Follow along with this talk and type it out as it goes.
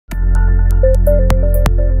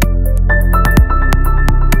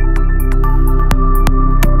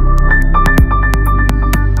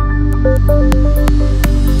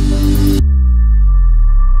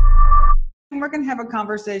a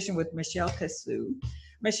conversation with Michele Cassou.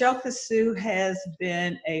 Michele Cassou has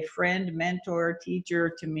been a friend, mentor, teacher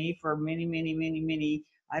to me for many, many, many, many,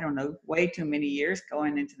 I don't know, way too many years,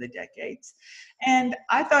 going into the decades. And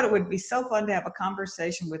I thought it would be so fun to have a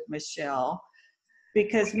conversation with Michele,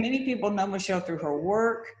 because many people know Michele through her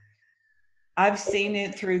work. I've seen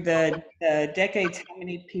it through the decades, how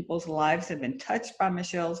many people's lives have been touched by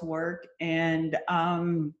Michelle's work. And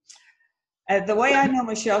the way I know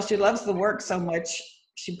Michele, she loves the work so much,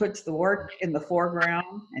 she puts the work in the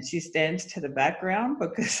foreground and she stands to the background,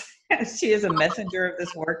 because she is a messenger of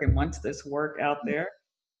this work and wants this work out there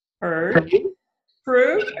heard.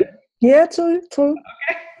 True? Yeah, true.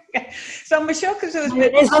 Okay. So Michele Cassou has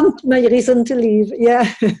been my reason to live.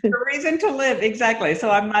 Yeah. the reason to live, exactly.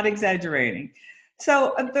 So I'm not exaggerating.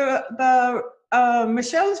 So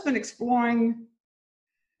Michele has been exploring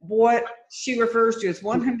what she refers to as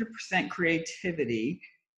 100% creativity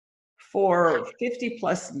for 50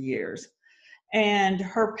 plus years. And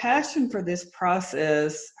her passion for this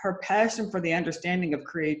process, her passion for the understanding of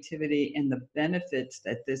creativity and the benefits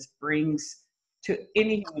that this brings to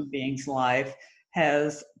any human being's life,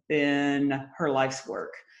 has been her life's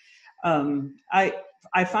work.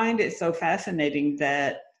 I find it so fascinating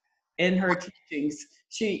that in her teachings,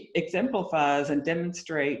 she exemplifies and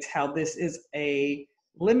demonstrates how this is a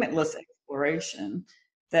limitless exploration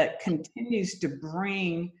that continues to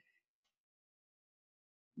bring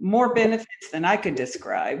more benefits than I could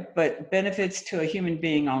describe, but benefits to a human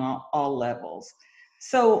being on all levels.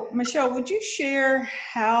 So, Michele, would you share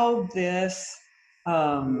how this,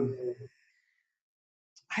 I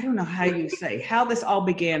don't know how you say, how this all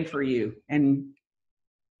began for you and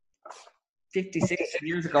 56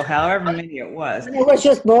 years ago, however many it was. I was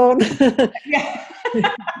just born. Yeah.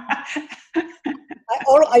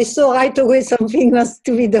 I saw right away something was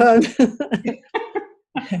to be done.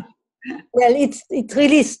 Well, it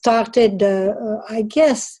really started, I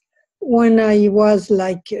guess, when I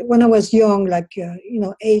was young,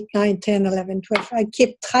 8, 9, 10, 11, 12. I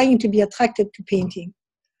kept trying to be attracted to painting,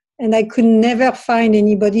 and I could never find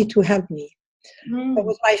anybody to help me. That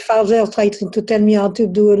was my father trying to tell me how to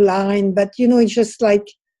do a line, but it's just like,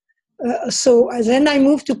 so then I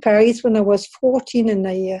moved to Paris when I was 14,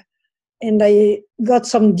 and I got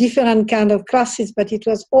some different kind of classes, but it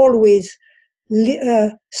was always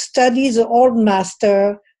study the old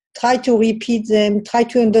master, try to repeat them, try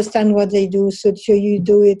to understand what they do, so you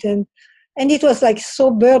do it, and it was like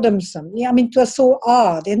so burdensome. Yeah, I mean, it was so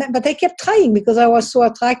hard, but I kept trying because I was so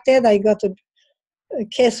attracted. I got a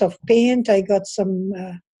case of paint, I got some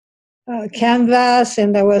canvas,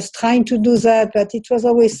 and I was trying to do that, but it was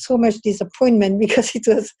always so much disappointment because it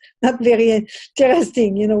was not very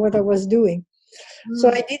interesting, what I was doing. So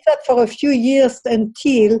I did that for a few years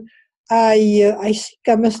until I think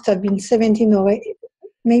I must have been 17 or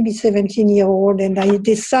maybe 17-year-old, and I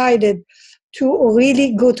decided to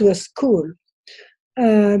really go to a school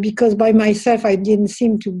because by myself I didn't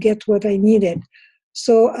seem to get what I needed.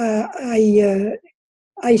 So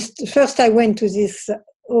first I went to this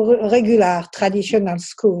regular traditional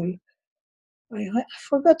school. I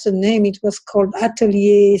forgot the name. It was called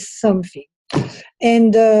Atelier something.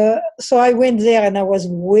 And so I went there, and I was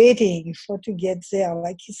waiting to get there.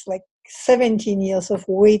 It's like 17 years of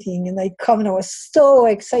waiting, and I come, and I was so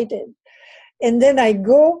excited. And then I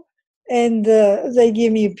go, and they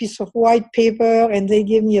gave me a piece of white paper, and they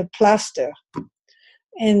gave me a plaster.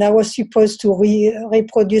 And I was supposed to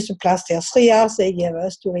reproduce a plaster. 3 hours they gave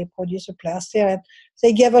us to reproduce a plaster, and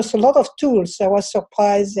they gave us a lot of tools. I was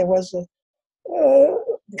surprised. There was a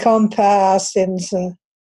compass and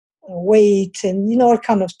weight and all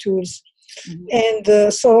kind of tools. Mm-hmm.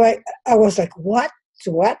 And so I was like, what's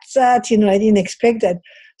that? I didn't expect that.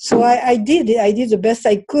 So I did the best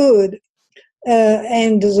I could.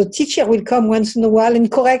 And the teacher will come once in a while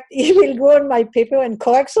and correct. He will go on my paper and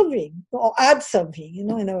correct something or add something,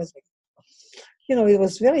 And I was like, it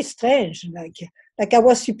was very strange. Like I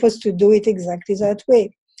was supposed to do it exactly that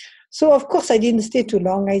way. So of course I didn't stay too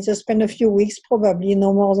long. I just spent a few weeks, probably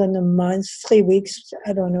no more than a month, 3 weeks,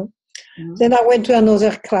 I don't know. Mm-hmm. Then I went to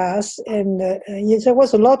another class, and there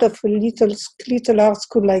was a lot of little art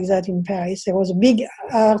school like that in Paris. There was a big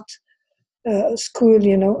art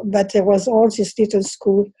school, but there was all this little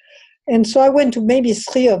school. And so I went to maybe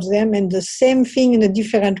 3 of them, and the same thing in a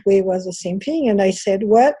different way was the same thing. And I said,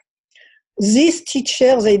 well, these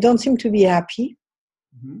teachers, they don't seem to be happy.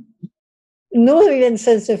 Mm-hmm. No real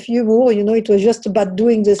sense of humor, it was just about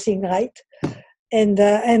doing the thing right. And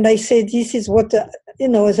I said, this is what, I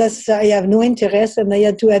have no interest. And I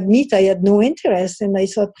had to admit I had no interest. And I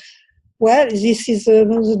thought, well, this is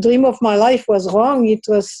the dream of my life was wrong. It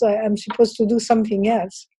was, I'm supposed to do something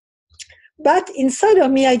else. But inside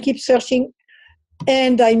of me, I keep searching,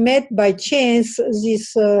 and I met by chance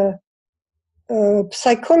this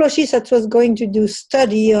psychologist that was going to do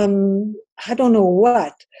study on, I don't know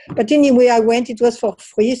what. But anyway, I went, it was for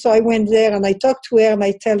free. So I went there and I talked to her and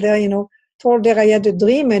I told her I had a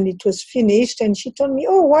dream and it was finished. And she told me,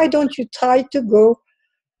 oh, why don't you try to go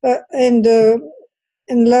and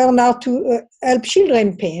learn how to help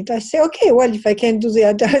children paint? I say, okay, well, if I can do the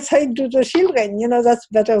adults, I do the children. That's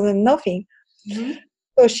better than nothing. Mm-hmm.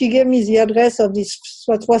 So she gave me the address of this,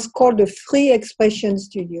 what was called a free expression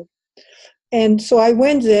studio. And so I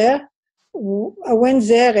went there.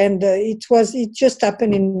 And it just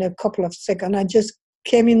happened in a couple of seconds. I just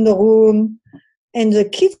came in the room, and the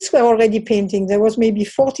kids were already painting. There was maybe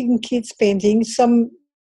 14 kids painting, some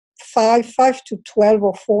 5 to 12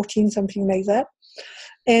 or 14, something like that.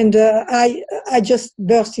 And I just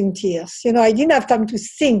burst in tears. I didn't have time to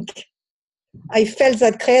think. I felt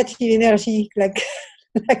that creative energy like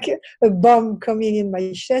a bomb coming in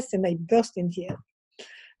my chest, and I burst in tears.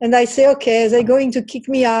 And I say, okay, they're going to kick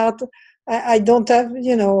me out. I don't have,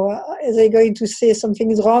 they're going to say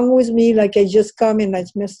something is wrong with me, like I just come and I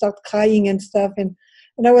start crying and stuff. And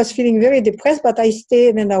I was feeling very depressed, but I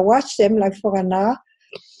stayed and I watched them like for an hour.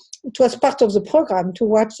 It was part of the program to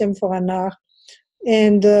watch them for an hour.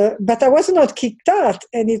 And but I was not kicked out,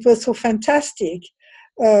 and it was so fantastic.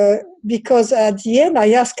 Because at the end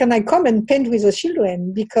I asked, can I come and paint with the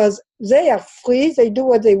children? Because they are free, they do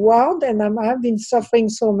what they want, and I've been suffering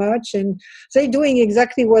so much, and they're doing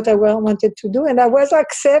exactly what I wanted to do, and I was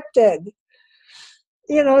accepted.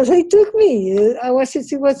 They took me.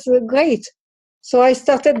 It was great. So I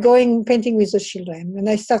started going painting with the children, and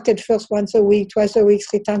I started first once a week, twice a week,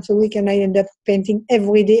 3 times a week, and I ended up painting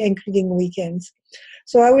every day, including weekends.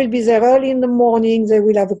 So I will be there early in the morning, they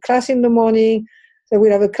will have a class in the morning, they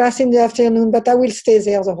will have a class in the afternoon, but I will stay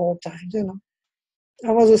there the whole time,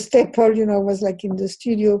 I was a staple, I was like in the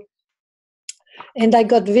studio. And I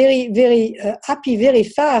got very, very happy very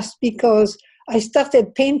fast because I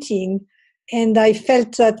started painting and I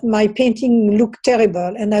felt that my painting looked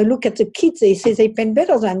terrible. And I look at the kids, they say they paint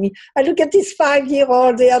better than me. I look at this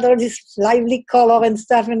 5-year-old, they had all this lively color and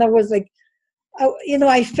stuff, and I was like,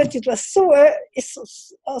 I felt it was so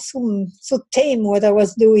tame what I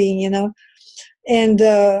was doing, and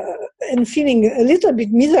feeling a little bit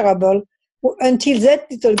miserable until that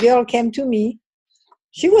little girl came to me.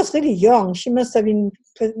 She was really young. She must have been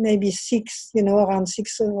maybe 6, around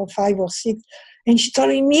 6 or 5 or 6. And she told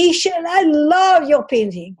me, Michele, I love your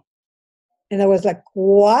painting. And I was like,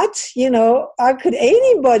 what? How could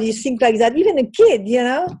anybody think like that? Even a kid,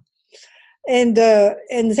 And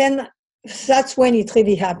then that's when it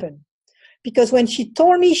really happened. Because when she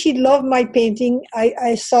told me she loved my painting,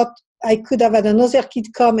 I thought I could have had another kid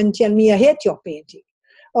come and tell me, I hate your painting.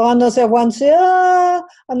 Or another one say,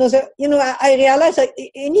 another, I realized that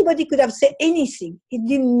anybody could have said anything. It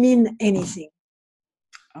didn't mean anything.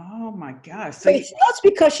 Oh my gosh. So it's not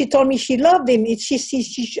because she told me she loved him.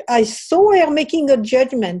 I saw her making a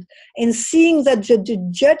judgment and seeing that the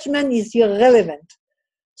judgment is irrelevant.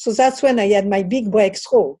 So that's when I had my big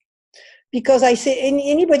breakthrough. Because I say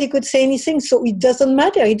anybody could say anything, so it doesn't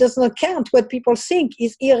matter. It does not count. What people think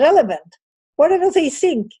is irrelevant. Whatever they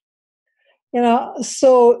think.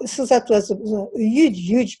 So that was a huge,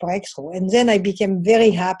 huge breakthrough. And then I became very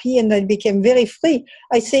happy and I became very free.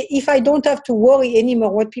 I say, if I don't have to worry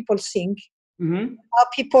anymore what people think, how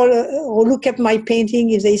people look at my painting,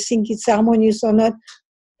 if they think it's harmonious or not,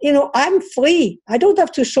 I'm free. I don't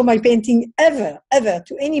have to show my painting ever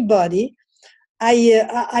to anybody.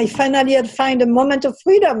 I finally had found a moment of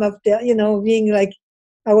freedom up there, being like,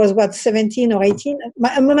 I was 17 or 18,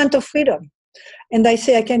 a moment of freedom. And I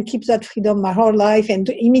say I can keep that freedom my whole life. And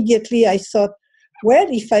immediately I thought, well,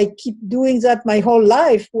 if I keep doing that my whole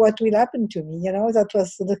life, what will happen to me? That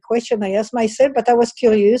was the question I asked myself, but I was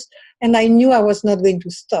curious and I knew I was not going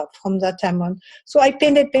to stop from that time on. So I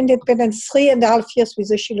painted 3.5 years with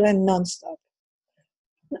the children nonstop.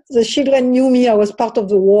 The children knew me. I was part of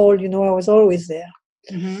the wall, I was always there.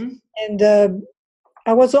 Mm-hmm. And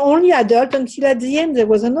I was the only adult until at the end there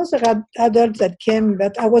was another adult that came,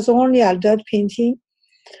 but I was the only adult painting.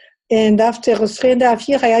 And after 3.5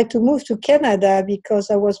 years, I had to move to Canada because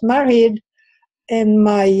I was married and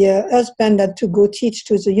my husband had to go teach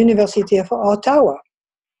to the University of Ottawa.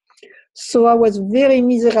 So I was very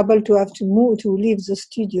miserable to have to leave the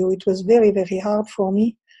studio. It was very, very hard for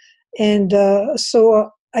me. And so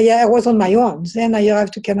I was on my own. Then I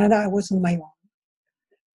arrived to Canada, I was on my own.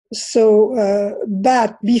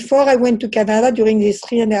 But before I went to Canada during these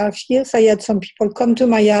 3.5 years, I had some people come to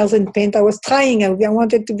my house and paint. I was trying. I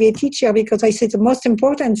wanted to be a teacher because I said the most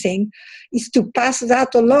important thing is to pass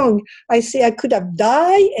that along. I say I could have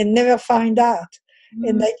died and never find out.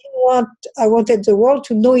 And I wanted the world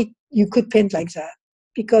to know you could paint like that.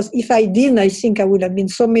 Because if I didn't, I think I would have been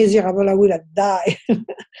so miserable, I would have died. But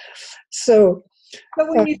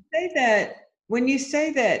when you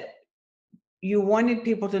say that you wanted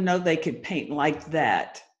people to know they could paint like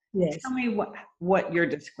that, yes. Tell me what you're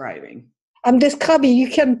describing. I'm describing you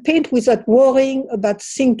can paint without worrying about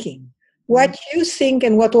thinking. What you think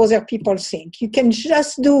and what other people think. You can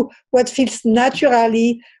just do what feels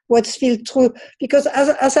naturally, what feels true. Because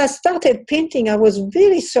as I started painting, I was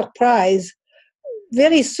very surprised.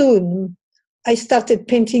 Very soon, I started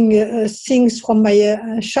painting things from my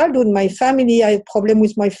childhood, my family. I had a problem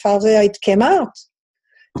with my father. It came out.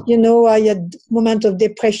 I had a moment of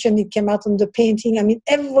depression. It came out on the painting. I mean,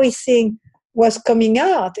 everything was coming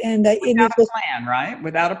out. And without a plan, right?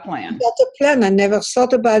 Without a plan. Without a plan. I never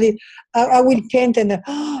thought about it. I will paint and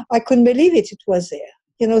I couldn't believe it. It was there.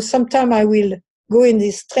 Sometimes I will go in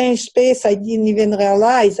this strange space. I didn't even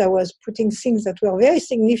realize I was putting things that were very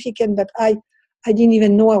significant, but I didn't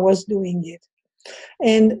even know I was doing it.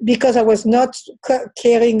 And because I was not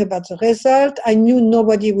caring about the result, I knew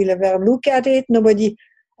nobody will ever look at it.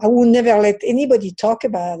 I would never let anybody talk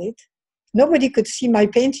about it. Nobody could see my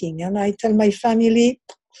painting. And I tell my family,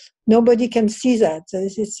 nobody can see that.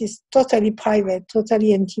 This is totally private,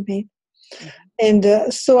 totally intimate. And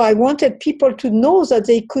so I wanted people to know that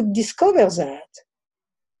they could discover that.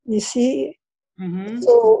 You see? Mm-hmm.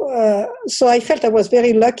 So I felt I was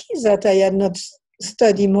very lucky that I had not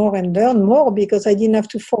studied more and learned more because I didn't have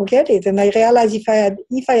to forget it. And I realized if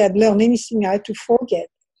I had learned anything, I had to forget.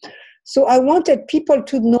 So I wanted people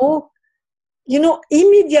to know,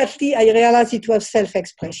 immediately I realized it was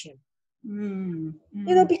self-expression.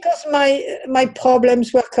 Mm-hmm. Because my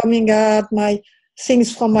problems were coming out, my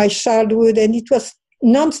things from my childhood, and it was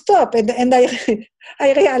nonstop. And I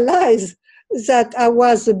realized that I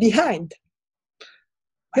was behind.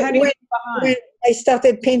 How do you get behind? When I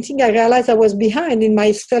started painting, I realized I was behind in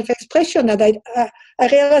my self-expression, and I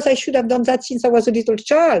realized I should have done that since I was a little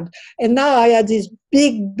child. And now I had this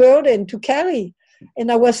big burden to carry,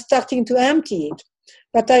 and I was starting to empty it.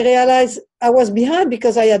 But I realized I was behind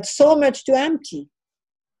because I had so much to empty.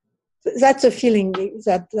 That's a feeling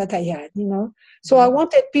that I had, So I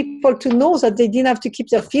wanted people to know that they didn't have to keep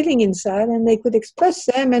their feeling inside, and they could express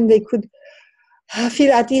them, and they could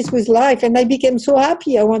feel at ease with life. And I became so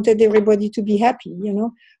happy. I wanted everybody to be happy,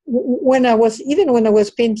 When I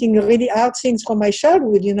was painting really art things from my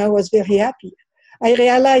childhood, I was very happy. I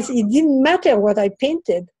realized it didn't matter what I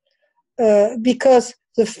painted because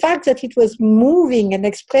the fact that it was moving and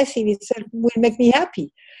expressive itself will make me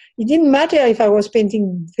happy. It didn't matter if I was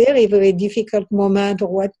painting very, very difficult moment or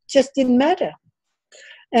what, just didn't matter.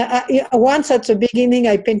 Once at the beginning,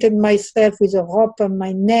 I painted myself with a rope on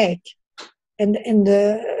my neck and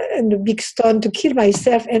the big stone to kill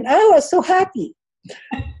myself, and I was so happy.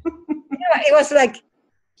 It was like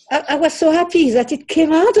I was so happy that it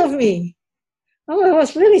came out of me. It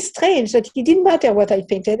was really strange that it didn't matter what I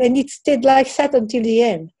painted, and it stayed like that until the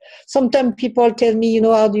end. Sometimes people tell me,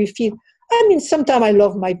 how do you feel? I mean, sometimes I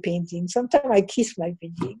love my painting, sometimes I kiss my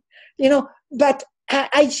painting, but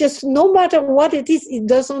I just, no matter what it is, it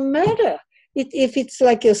doesn't matter. If it's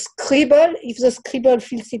like a scribble, if the scribble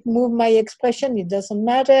feels it move my expression, it doesn't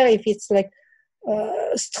matter. If it's like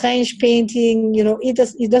strange painting,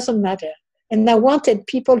 it doesn't matter. And I wanted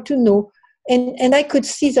people to know, and I could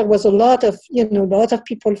see there was a lot of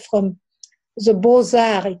people from the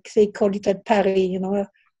Beaux-Arts, they call it at Paris,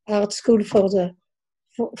 art school for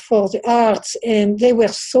the arts, and they were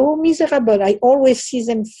so miserable. I always see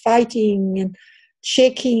them fighting and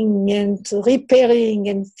checking and repairing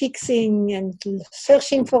and fixing and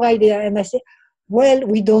searching for ideas. And I say, well,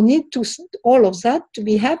 we don't need to all of that to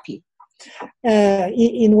be happy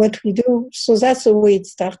in what we do. So that's the way it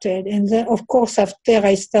started. And then, of course, after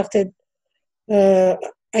I started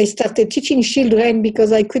teaching children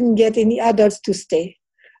because I couldn't get any adults to stay.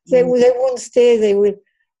 They won't stay. They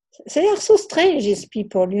are so strange, these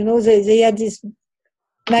people. They had this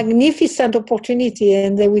magnificent opportunity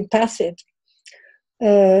and they would pass it.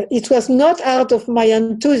 It was not out of my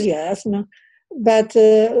enthusiasm, but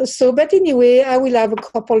anyway, I will have a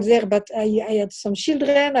couple there. But I had some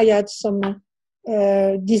children, I had some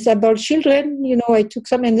disabled children. I took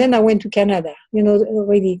some, and then I went to Canada.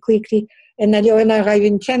 Really quickly. And then when I arrived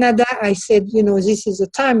in Canada, I said, this is the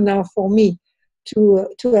time now for me to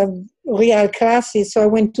have real classes. So I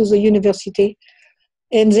went to the university.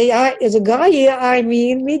 And the guy here hired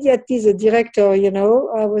me immediately, the director,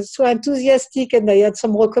 I was so enthusiastic, and I had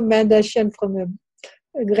some recommendation from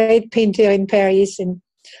a great painter in Paris. And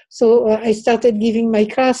so I started giving my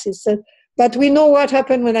classes. But we know what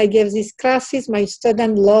happened when I gave these classes. My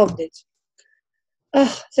students loved it.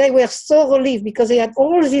 They were so relieved because they had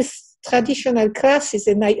all these traditional classes,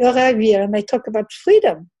 and I arrived here and I talk about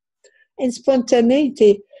freedom and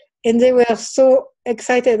spontaneity, and they were so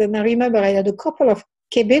excited. And I remember I had a couple of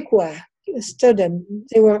Quebecois students.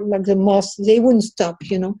 They were like the most, they wouldn't stop,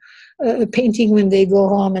 painting when they go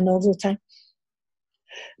home and all the time.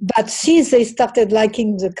 But since they started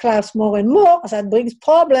liking the class more and more, that brings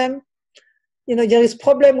problem. There is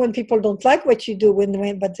problem when people don't like what you do,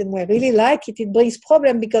 but then we really like it, it brings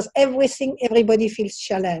problem because everybody feels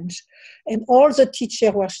challenged. And all the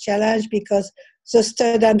teachers were challenged because the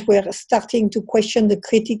students were starting to question the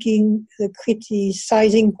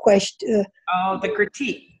criticizing question. The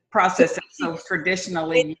critique process. So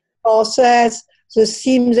traditionally. Process, the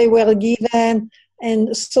theme they were given.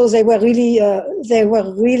 And so they were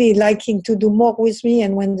really liking to do more with me.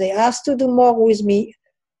 And when they asked to do more with me,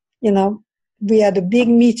 we had a big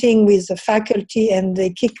meeting with the faculty and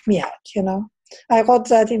they kicked me out, I wrote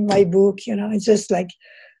that in my book, it's just like,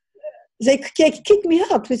 they kicked me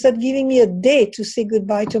out without giving me a day to say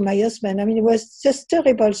goodbye to my husband. I mean, it was just a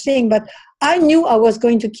terrible thing, but I knew I was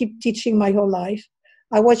going to keep teaching my whole life.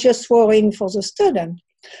 I was just worrying for the student.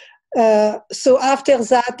 So after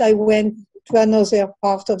that, I went to another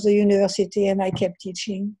part of the university and I kept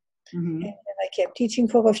teaching. Mm-hmm. And I kept teaching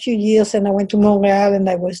for a few years, and I went to Montreal and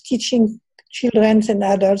I was teaching children and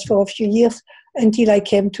adults for a few years until I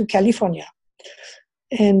came to California.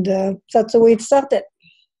 And that's the way it started.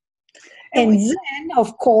 And then,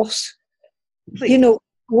 of course,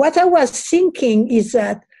 what I was thinking is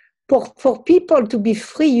that for people to be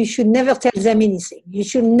free, you should never tell them anything. You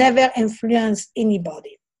should never influence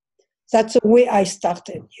anybody. That's the way I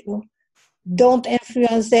started, Don't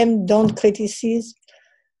influence them, don't criticize.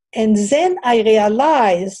 And then I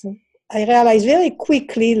realized very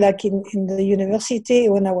quickly, like in the university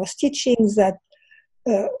when I was teaching, that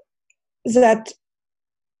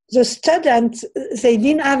the students, they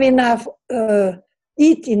didn't have enough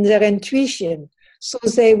heat in their intuition, so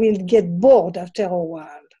they will get bored after a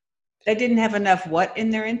while. They didn't have enough what in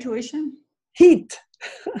their intuition? Heat.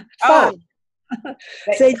 Fire.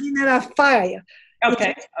 They didn't have fire.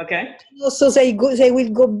 Okay. So they will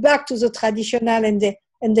go back to the traditional and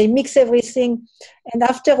they mix everything. And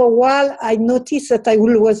after a while, I noticed that I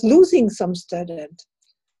was losing some students.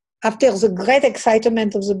 After the great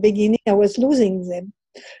excitement of the beginning, I was losing them.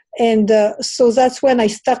 And so that's when I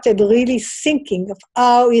started really thinking of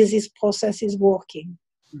how this process is working.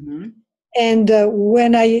 Mm-hmm. And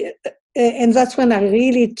and that's when I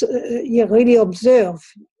really observed,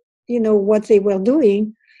 what they were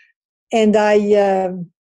doing. And I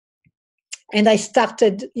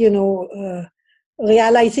started,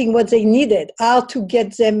 realizing what they needed, how to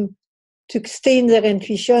get them to stay in their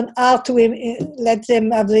intuition, how to let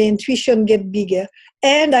them have the intuition get bigger.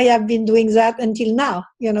 And I have been doing that until now.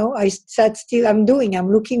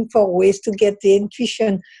 I'm looking for ways to get the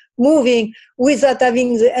intuition moving without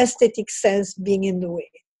having the aesthetic sense being in the way.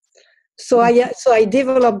 So I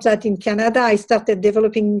developed that in Canada. I started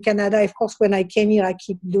developing in Canada. Of course, when I came here, I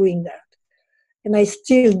keep doing that. And I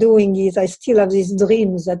still doing it. I still have these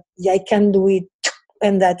dreams that I can do it,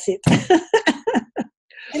 and that's it.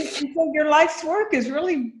 And so your life's work has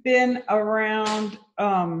really been around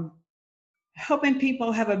helping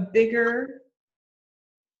people have a bigger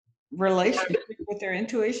relationship with their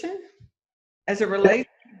intuition as it relates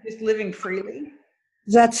to just living freely.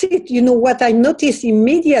 That's it. What I noticed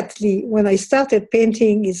immediately when I started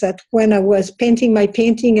painting is that when I was painting my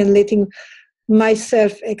painting and letting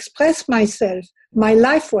myself express myself, my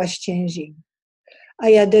life was changing.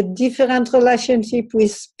 I had a different relationship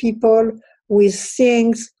with people, with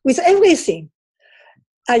things, with everything.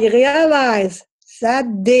 I realized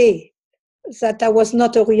that day that I was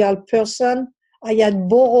not a real person. I had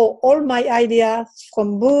borrowed all my ideas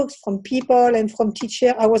from books, from people, and from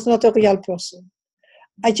teachers. I was not a real person.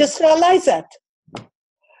 I just realized that.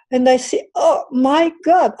 And I say, oh my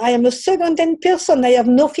God, I am a second-hand person. I have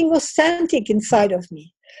nothing authentic inside of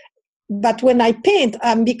me. But when I paint,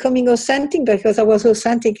 I'm becoming authentic because I was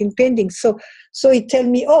authentic in painting. So it tells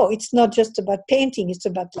me, oh, it's not just about painting, it's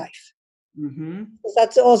about life. Mm-hmm.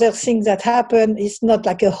 That's the other thing that happened. It's not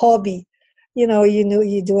like a hobby. You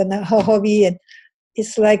do a hobby, and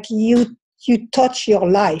it's like you touch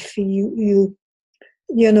your life. You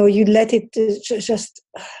let it just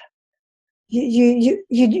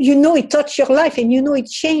you know it touched your life, and you know it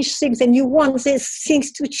changed things, and you want these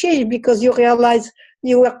things to change because you realize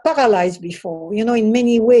you were paralyzed before, in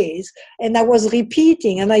many ways. And I was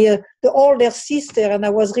repeating, and the older sister, and I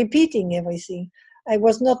was repeating everything. I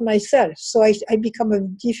was not myself. So I become a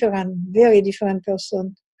very different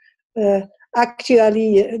person,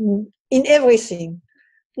 actually, in everything.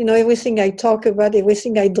 Everything I talk about,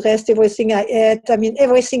 everything I dressed, everything I ate,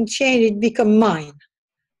 everything changed, it became mine.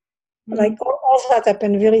 Like all that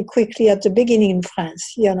happened very quickly at the beginning in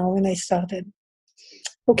France, when I started.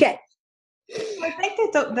 Okay. I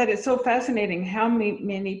think that it's so fascinating how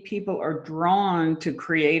many people are drawn to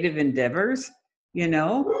creative endeavors,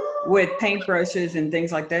 with paintbrushes and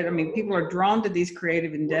things like that. People are drawn to these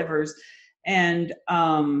creative endeavors, and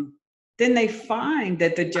then they find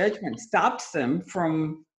that the judgment stops them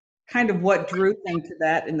from kind of what drew them to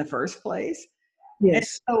that in the first place. Yes. And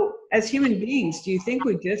so, as human beings, do you think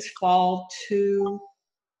we just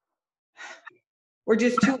we're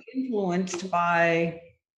just too influenced by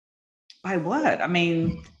what?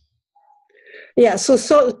 Yeah,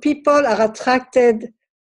 so people are attracted,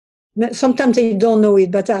 sometimes they don't know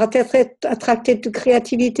it, but are attracted to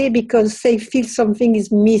creativity because they feel something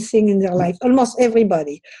is missing in their life, almost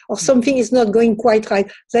everybody, or something is not going quite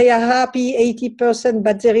right. They are happy 80%,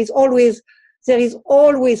 but there is always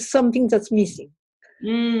something that's missing.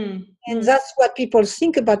 And that's what people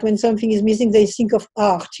think about when something is missing. They think of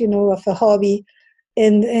art, of a hobby,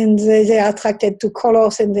 and they are attracted to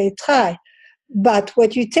colors and they try. But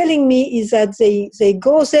what you're telling me is that they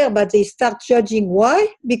go there, but they start judging. Why?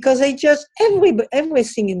 Because they judge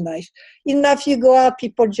everything in life. In life, you go out,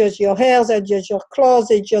 people judge your hair, they judge your clothes,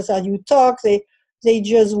 they judge how you talk, they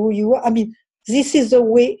judge who you are. This is the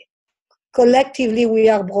way collectively we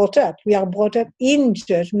are brought up. We are brought up in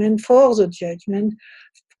judgment, for the judgment,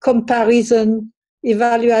 comparison,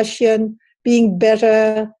 evaluation, being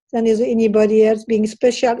better than anybody else, being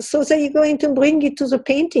special. So they're going to bring it to the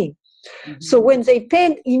painting. So when they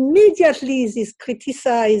paint, immediately this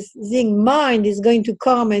criticizing mind is going to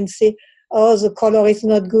come and say, oh, the color is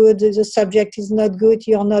not good, the subject is not good,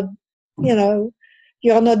 you're not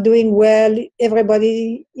doing well,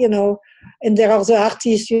 everybody, and there are the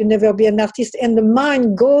artists, you'll never be an artist. And the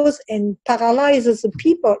mind goes and paralyzes the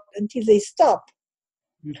people until they stop.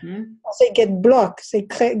 Or they get blocked, they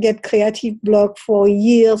get creative block for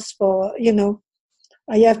years,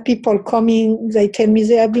 I have people coming, they tell me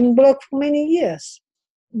they have been blocked for many years.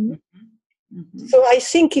 So I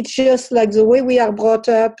think it's just like the way we are brought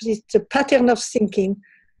up, it's a pattern of thinking,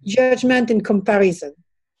 judgment and comparison.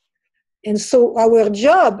 And so our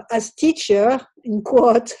job as teacher, in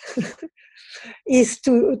quote, is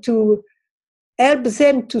to help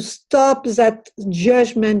them to stop that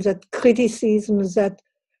judgment, that criticism, that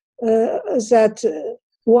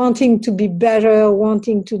wanting to be better,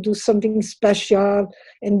 wanting to do something special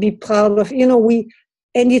and be proud of,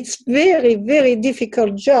 and it's very, very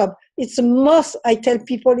difficult job. I tell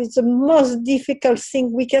people, it's the most difficult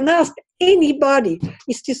thing we can ask anybody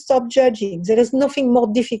is to stop judging. There is nothing more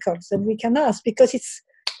difficult than we can ask because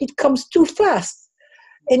it comes too fast.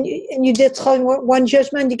 And you destroy one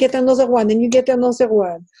judgment, you get another one, and you get another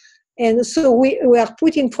one. And so we are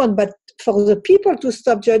put in front, but for the people to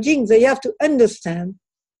stop judging, they have to understand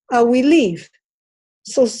how we live.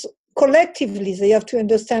 So collectively, they have to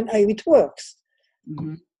understand how it works.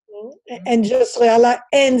 And just realize,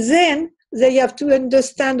 and then they have to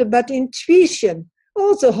understand about intuition.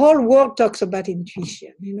 Oh, the whole world talks about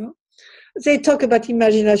intuition, They talk about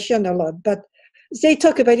imagination a lot, but they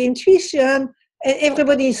talk about intuition, and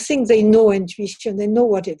everybody thinks they know intuition, they know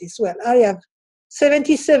what it is. Well, I have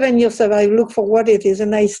 77 years that I look for what it is,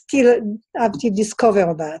 and I still have to discover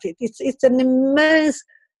about it. It's an immense,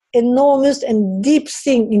 enormous, and deep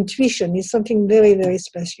thing. Intuition is something very, very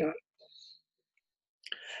special.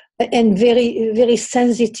 And very, very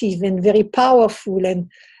sensitive and very powerful. And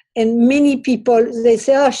many people, they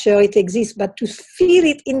say, oh, sure, it exists, but to feel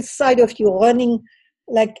it inside of you, running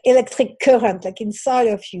like electric current, like inside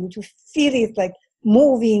of you, to feel it like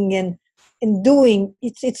moving and doing,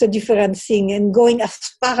 it's a different thing, and going as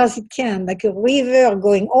far as it can, like a river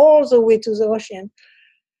going all the way to the ocean.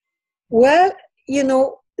 Well,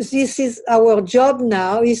 this is our job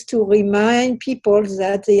now, is to remind people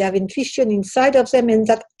that they have intuition inside of them and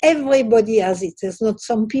that everybody has it. There's not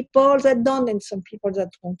some people that don't and some people that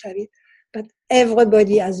won't have it, but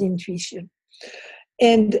everybody has intuition.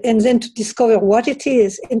 And then to discover what it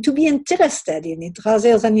is and to be interested in it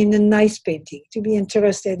rather than in a nice painting, to be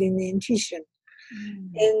interested in the intuition.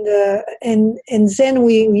 And then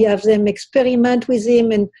we have them experiment with him,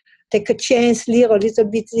 and take a chance, a little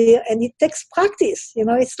bit there, and it takes practice.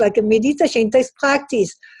 It's like a meditation. It takes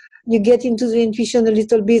practice. You get into the intuition a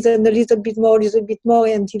little bit and a little bit more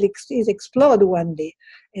until it explodes one day.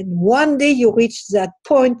 And one day you reach that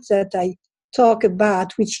point that I talk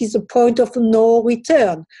about, which is a point of no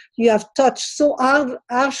return. You have touched so hard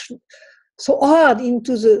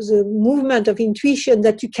into the movement of intuition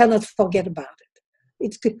that you cannot forget about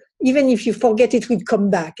it. Even if you forget, it will come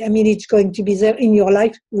back. I mean, it's going to be there in your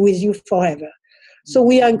life with you forever. So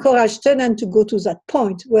we encourage tenants to go to that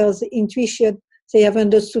point where the intuition, they have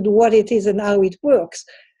understood what it is and how it works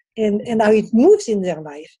and how it moves in their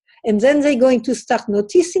life. And then they're going to start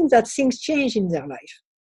noticing that things change in their life.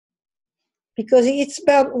 Because it's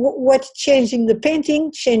about what changed in the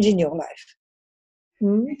painting, change in your life.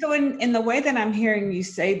 Mm-hmm. So in the way that I'm hearing you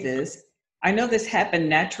say this, I know this happened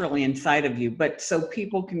naturally inside of you, but so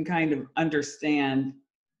people can kind of understand.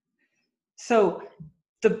 So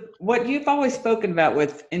what you've always spoken about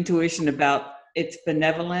with intuition, about it's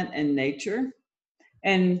benevolent in nature,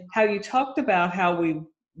 and how you talked about how we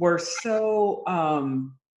were so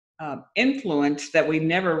influenced that we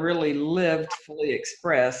never really lived fully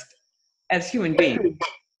expressed as human beings.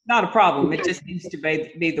 Not a problem. It just needs to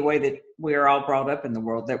be the way that we are all brought up in the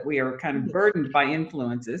world, that we are kind of burdened by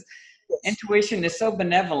influences. Intuition is so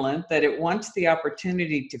benevolent that it wants the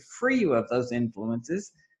opportunity to free you of those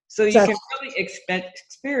influences so you can really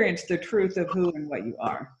experience the truth of who and what you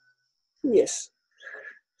are. Yes,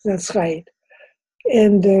 that's right.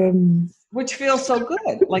 And which feels so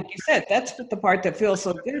good. Like you said, that's the part that feels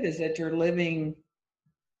so good, is that you're living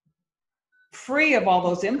free of all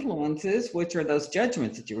those influences, which are those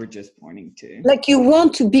judgments that you were just pointing to. Like you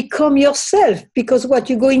want to become yourself, because what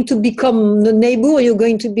you're going to become the neighbor, you're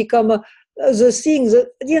going to become the things,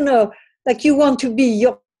 like you want to be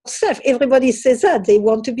yourself. Everybody says that. They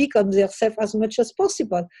want to become themselves as much as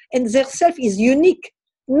possible. And their self is unique.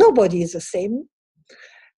 Nobody is the same.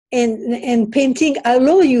 And painting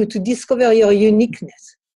allows you to discover your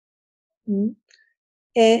uniqueness. Mm-hmm.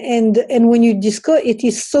 And when you discover, it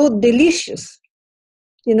is so delicious.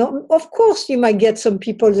 Of course, you might get some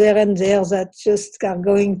people there and there that just are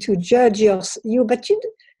going to judge you, but you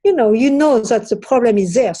know that the problem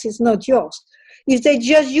is theirs, it's not yours. If they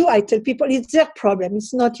judge you, I tell people it's their problem,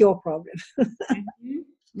 it's not your problem. Mm-hmm.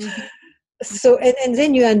 Mm-hmm. So, and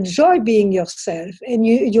then you enjoy being yourself, and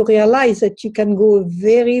you realize that you can go a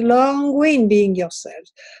very long way in being yourself,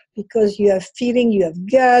 because you have feeling, you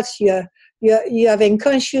have guts, you have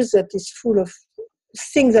unconscious that is full of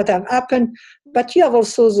things that have happened, but you have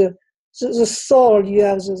also the soul, you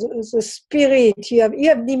have the spirit, you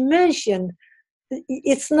have dimension.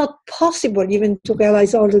 It's not possible even to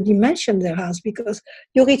realize all the dimension there has, because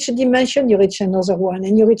you reach a dimension, you reach another one,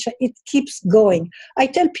 and it keeps going. I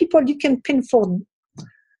tell people you can paint for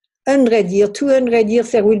 100 years, 200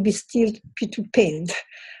 years, there will be still to paint,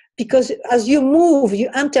 because as you move, you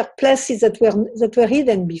enter places that were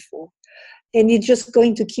hidden before. And it's just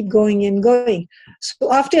going to keep going and going.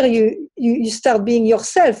 So after you start being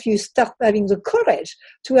yourself, you start having the courage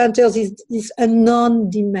to enter this unknown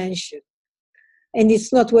dimension. And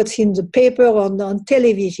it's not what's in the paper or on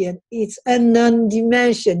television. It's unknown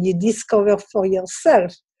dimension. You discover for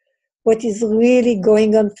yourself what is really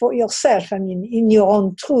going on for yourself. I mean, in your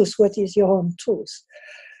own truth, what is your own truth?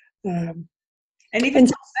 And even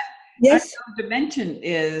yes, unknown dimension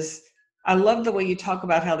is, I love the way you talk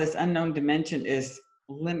about how this unknown dimension is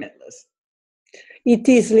limitless. It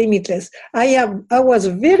is limitless. I was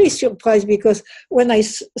very surprised, because when I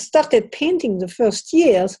started painting the first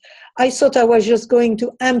years, I thought I was just going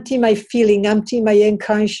to empty my feeling, empty my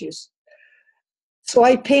unconscious. So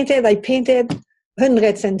I painted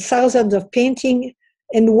hundreds and thousands of paintings,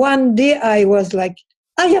 and one day I was like,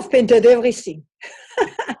 I have painted everything.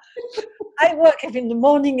 I wake up in the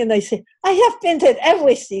morning and I say, I have painted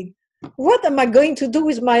everything. What am I going to do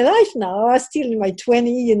with my life now? I'm still in my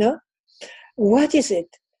 20s, What is it?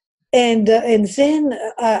 And then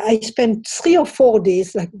I spent 3 or 4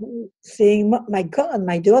 days like saying, my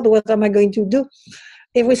God, what am I going to do?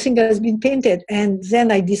 Everything has been painted. And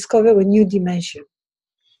then I discovered a new dimension.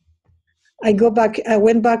 I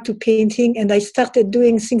went back to painting, and I started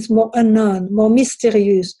doing things more unknown, more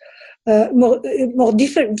mysterious, more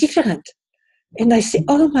different. And I say,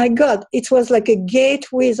 oh my God, it was like a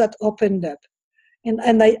gateway that opened up.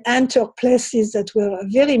 And I entered places that were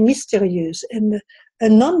very mysterious and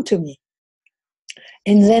unknown to me.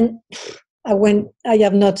 And then I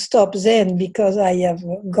have not stopped then, because I have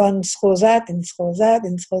gone through that and through that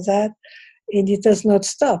and through that, and it does not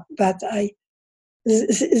stop. But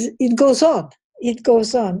it goes on. It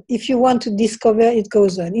goes on. If you want to discover, it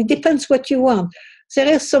goes on. It depends what you want.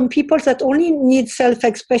 There are some people that only need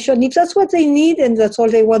self-expression. If that's what they need and that's all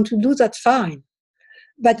they want to do, that's fine.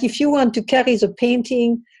 But if you want to carry the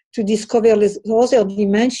painting to discover this other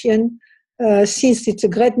dimension, since it's a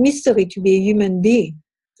great mystery to be a human being,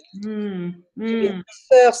 to be in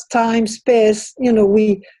first time, space,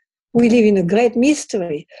 we live in a great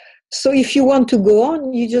mystery. So if you want to go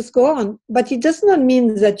on, you just go on. But it does not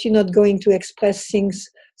mean that you're not going to express things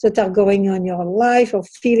that are going on in your life, or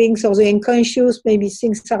feelings, or the unconscious. Maybe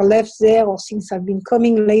things are left there, or things have been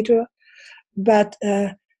coming later. But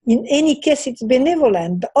in any case, it's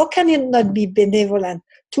benevolent. But how can it not be benevolent?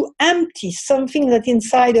 To empty something that's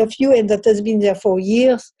inside of you and that has been there for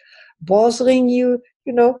years, bothering you,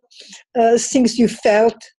 things you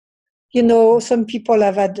felt. Some people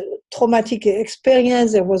have had traumatic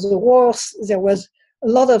experience. There was a war. There was a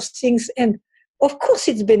lot of things. And of course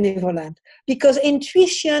it's benevolent, because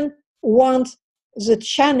intuition wants the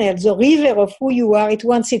channel, the river of who you are, it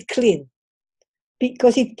wants it clean.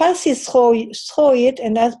 Because it passes through it,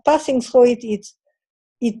 and as passing through it,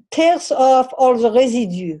 it tears off all the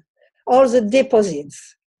residue, all the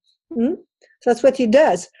deposits. That's what it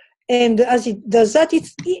does. And as it does that,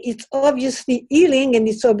 it's obviously healing, and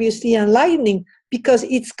it's obviously enlightening, because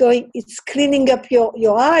it's cleaning up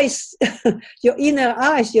your eyes, your inner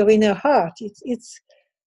eyes, your inner heart. It's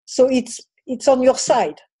on your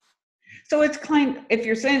side. So it's if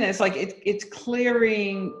you're saying that, it's like it's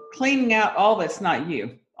cleaning out all that's not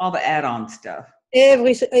you, all the add-on stuff.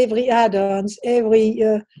 Every add-ons,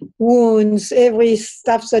 every wounds, every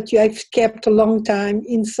stuff that you have kept a long time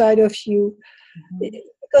inside of you.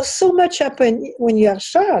 Because so much happens when you are a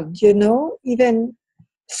child, even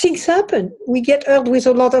things happen. We get hurt with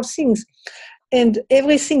a lot of things. And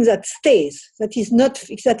everything that stays, that is not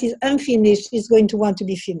fixed, that is unfinished, is going to want to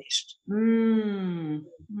be finished.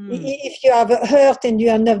 If you have hurt and you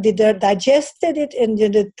have not digested it and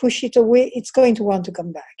you push it away, it's going to want to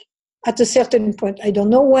come back. At a certain point, I don't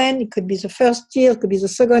know when, it could be the first year, it could be the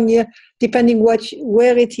second year, depending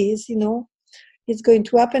where it is, it's going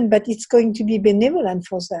to happen, but it's going to be benevolent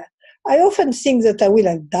for that. I often think that I will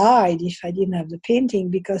have died if I didn't have the painting,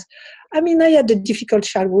 because, I had a difficult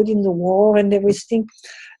childhood in the war and everything.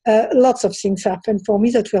 Lots of things happened for me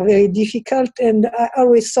that were very difficult, and I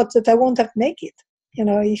always thought that I won't have make it,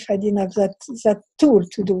 if I didn't have that tool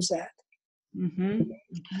to do that.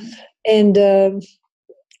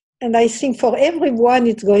 And I think for everyone,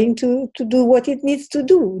 it's going to do what it needs to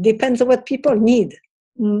do. Depends on what people need.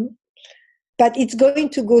 But it's going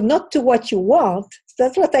to go not to what you want.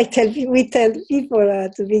 That's what I tell people. We tell people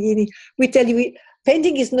at the beginning. We tell you,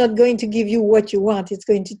 painting is not going to give you what you want. It's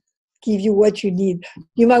going to give you what you need.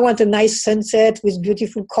 You might want a nice sunset with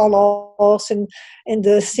beautiful colors and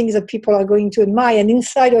the things that people are going to admire. And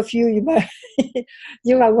inside of you, you might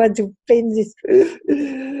want to paint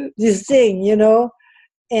this thing, and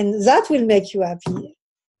that will make you happy.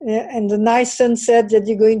 And the nice sunset that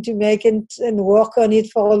you're going to make and work on it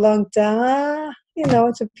for a long time,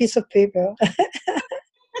 it's a piece of paper.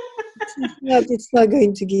 It's not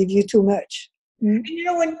going to give you too much.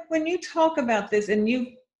 When you talk about this, and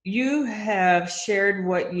you have shared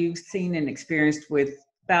what you've seen and experienced with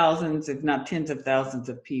thousands, if not tens of thousands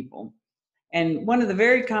of people. And one of the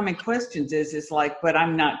very common questions is like, but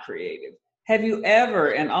I'm not creative. Have you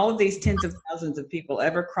ever, in all of these tens of thousands of people,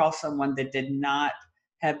 ever crossed someone that did not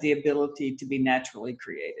have the ability to be naturally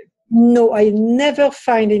creative? No, I never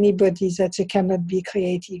find anybody that they cannot be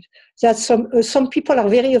creative. That some people are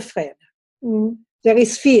very afraid. There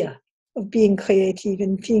is fear of being creative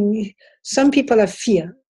some people have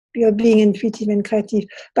fear of being intuitive and creative.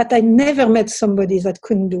 But I never met somebody that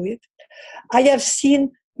couldn't do it. I have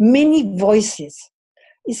seen many voices.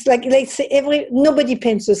 It's like, let's say, nobody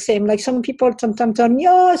paints the same. Like some people sometimes tell me,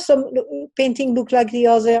 some painting look like the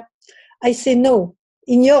other. I say, no.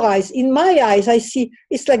 In your eyes, in my eyes, I see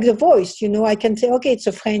it's like the voice, I can say, okay, it's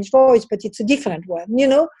a French voice, but it's a different one,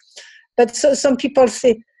 But some people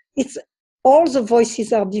say all the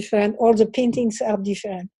voices are different, all the paintings are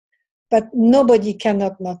different, but nobody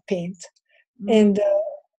cannot not paint. And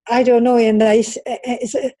I don't know, and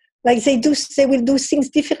like they will do things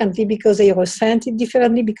differently because they resent it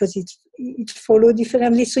differently, because it follows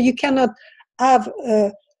differently. So you cannot have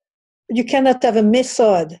a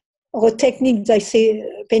method or a technique, I say,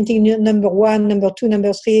 painting number 1, number 2,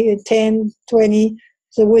 number 3, 10, 20,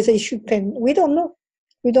 the way they should paint. We don't know.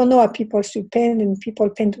 We don't know how people should paint, and people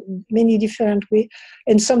paint many different ways.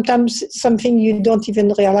 And sometimes something you don't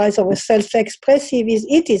even realize or self-expressive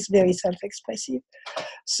is very self-expressive.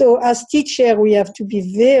 So as teacher, we have to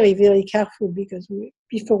be very, very careful, because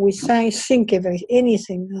before we think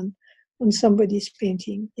anything on somebody's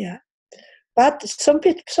painting, yeah. But some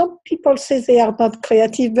people say they are not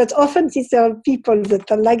creative, but often these are people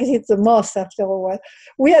that are like it the most after a while.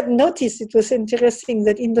 We had noticed, it was interesting,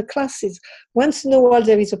 that in the classes, once in a while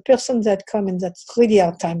there is a person that comes and that's really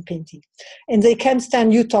hard time painting. And they can't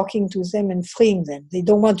stand you talking to them and freeing them. They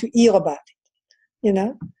don't want to hear about it, you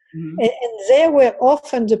know? Mm-hmm. And they were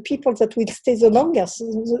often the people that will stay the longest,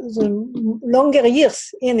 the longer years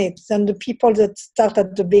in it than the people that start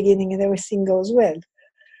at the beginning and everything goes well.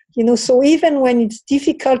 You know, so even when it's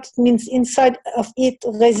difficult, it means inside of it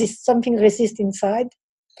something resists inside.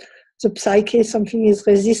 The psyche, something is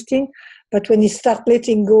resisting. But when you start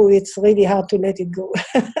letting go, it's really hard to let it go.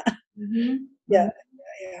 Mm-hmm. Yeah.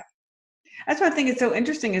 That's what I think is so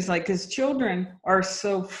interesting is like, because children are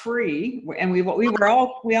so free, and we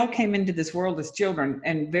all came into this world as children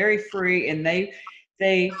and very free, and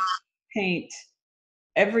they paint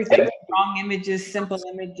everything, strong images, simple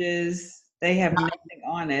images. They have nothing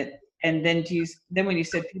on it. And then when you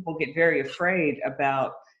said people get very afraid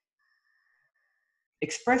about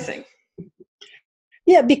expressing.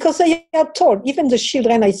 Yeah, because I am told, even the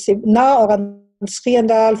children, I say, now around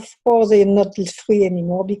 3.5, 4, they're not free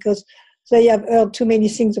anymore because they have heard too many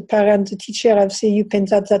things. The parent, the teacher have said, you paint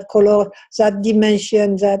that color, that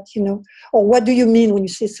dimension, that, you know, or what do you mean when you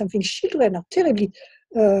say something? Children are terribly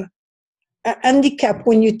handicapped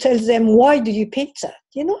when you tell them, why do you paint that?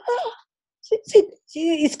 You know,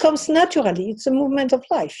 it comes naturally. It's a movement of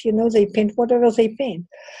life. You know, they paint whatever they paint.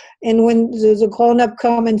 And when the grown-up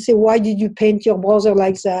come and say, why did you paint your brother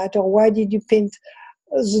like that? Or why did you paint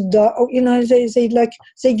the dog? You know,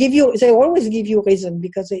 they always give you reason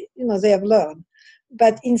because they have learned.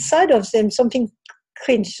 But inside of them, something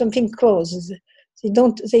cringe, something closes.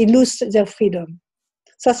 They lose their freedom.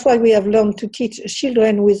 That's why we have learned to teach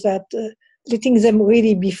children with that, letting them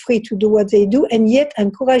really be free to do what they do, and yet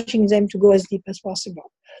encouraging them to go as deep as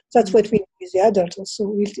possible. That's what we do with the adults also.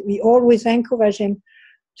 We always encourage them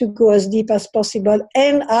to go as deep as possible.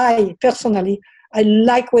 And I, personally, I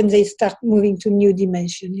like when they start moving to new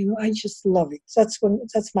dimension. You know, I just love it.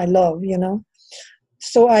 That's my love, you know.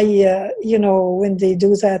 So when they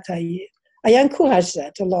do that, I encourage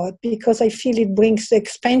that a lot because I feel it brings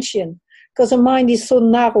expansion. Because the mind is so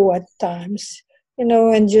narrow at times, you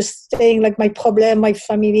know, and just saying like my problem, my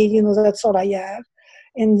family, you know, that's all I have.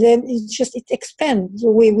 And then it expands the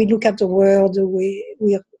way we look at the world, the way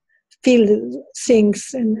we feel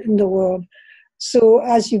things in the world. So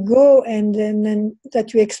as you go and then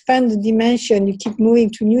that you expand the dimension, you keep moving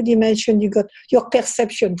to new dimension, you got your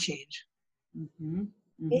perception change in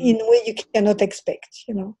a way you cannot expect,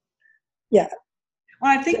 you know. Yeah.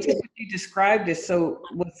 Well, I think just what you described is so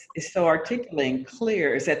articulate and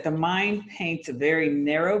clear is that the mind paints a very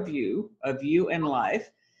narrow view of you and life.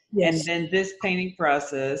 Yes. And then this painting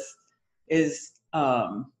process is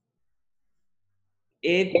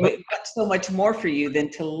it got so much more for you than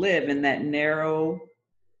to live in that narrow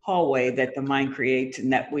hallway that the mind creates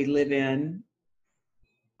and that we live in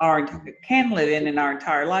can live in our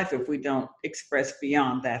entire life if we don't express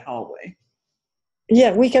beyond that hallway.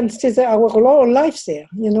 Yeah, we can stay there our whole lives there.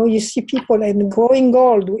 You know, you see people and growing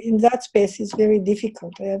old in that space is very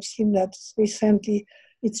difficult. I have seen that recently.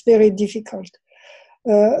 It's very difficult.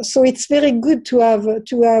 So it's very good to have a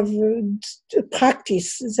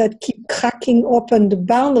practice that keep cracking open the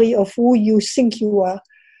boundary of who you think you are.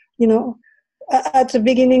 You know, at the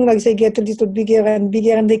beginning, like they get a little bigger and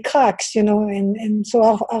bigger and they cracks, you know, and so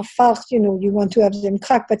are fast, you know, you want to have them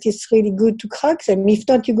crack, but it's really good to crack them. If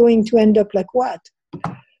not, you're going to end up like what?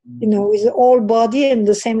 You know, with the whole body and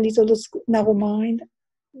the same little narrow mind.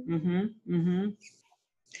 And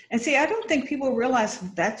see, I don't think people realize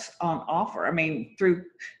that's on offer. I mean, through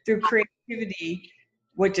creativity,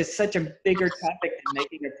 which is such a bigger topic than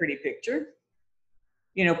making a pretty picture,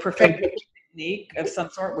 you know, perfecting a technique of some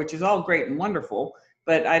sort, which is all great and wonderful,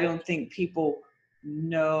 but I don't think people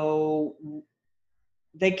know,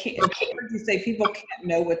 they can't, you say people can't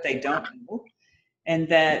know what they don't know, and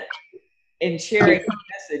that in sharing the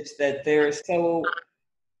message that there's the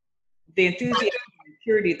enthusiasm and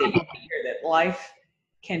purity that you hear, that life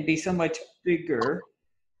can be so much bigger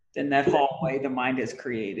than that hallway the mind has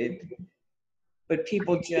created. But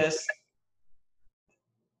people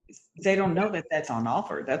they don't know that that's on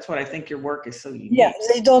offer. That's what I think your work is so unique. Yeah,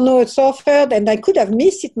 they don't know it's offered, and I could have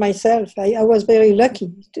missed it myself. I was very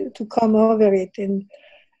lucky to come over it. And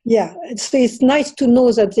yeah, it's nice to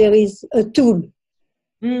know that there is a tool.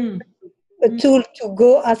 A tool to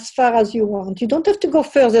go as far as you want. You don't have to go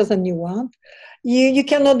further than you want. You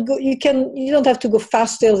cannot go. You don't have to go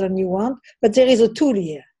faster than you want. But there is a tool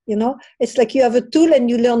here. You know, it's like you have a tool and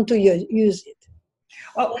you learn to use it.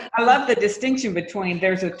 Oh, I love the distinction between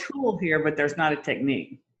there's a tool here, but there's not a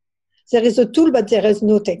technique. There is a tool, but there is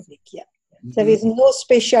no technique. Yeah. There is no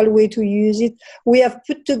special way to use it. We have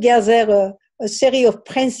put together a series of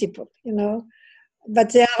principles,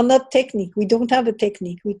 but they are not technique. We don't have a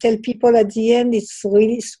technique. We tell people at the end, it's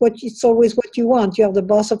always what you want. You are the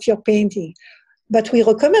boss of your painting. But we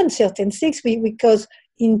recommend certain things because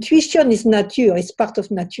intuition is nature. It's part of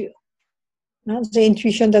nature. The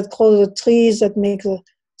intuition that grows the trees, that makes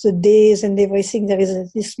the days and everything. There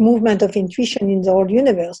is this movement of intuition in the whole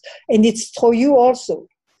universe. And it's through you also.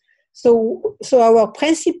 So our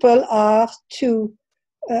principles are to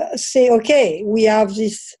say, okay, we have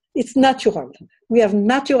this, it's natural. We have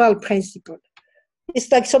natural principle.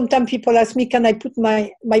 It's like sometimes people ask me, can I put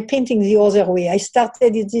my painting the other way? I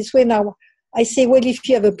started it this way now. I say, well, if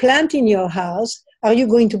you have a plant in your house, are you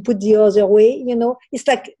going to put the other way? It's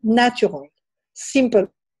like natural, simple,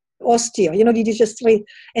 austere. You just read.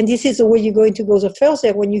 And this is the way you're going to go the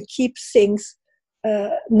further when you keep things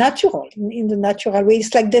natural, in the natural way.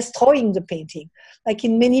 It's like destroying the painting. Like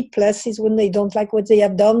in many places, when they don't like what they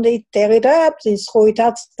have done, they tear it up, they throw it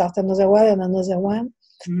out, start another one and another one.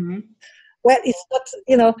 Mm-hmm. Well, it's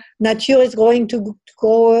not, nature is going to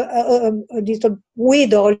grow a little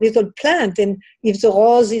weed or a little plant. And if the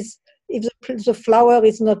rose if the flower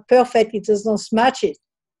is not perfect, it does not match it.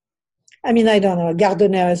 I mean, I don't know, a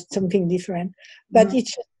gardener is something different. But mm-hmm.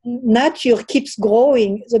 Nature keeps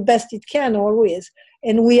growing the best it can always.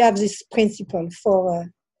 And we have this principle for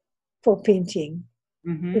painting.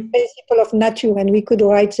 Mm-hmm. The principle of nature, and we could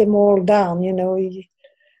write them all down,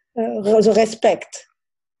 the respect.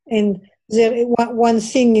 And one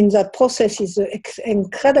thing in that process is the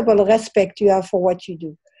incredible respect you have for what you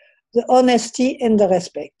do. The honesty and the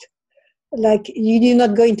respect. Like, you're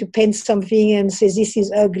not going to paint something and say, this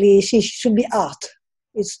is ugly, it should be art.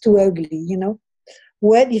 It's too ugly,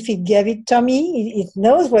 Well, if it gave it to me, it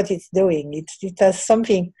knows what it's doing. It has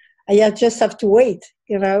something. I just have to wait,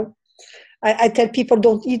 I tell people,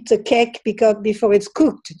 don't eat the cake before it's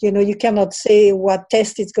cooked. You cannot say what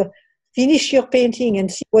taste it's going. Finish your painting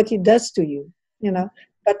and see what it does to you,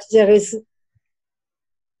 But there is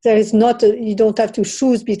not, you don't have to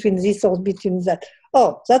choose between this or between that.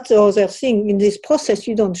 Oh, that's the other thing. In this process,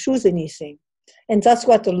 you don't choose anything. And that's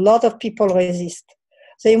what a lot of people resist.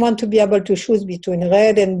 They want to be able to choose between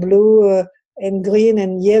red and blue and green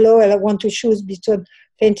and yellow. And I want to choose between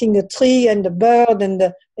painting a tree and a bird and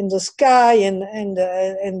the sky and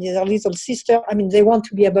their little sister. I mean, they want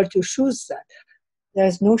to be able to choose that. There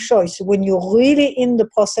is no choice. When you're really in the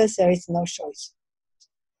process, there is no choice.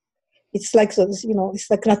 It's like, it's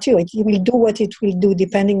like nature. It will do what it will do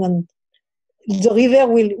depending on, the river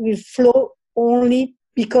will flow only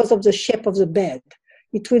because of the shape of the bed.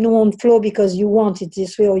 It won't flow because you want it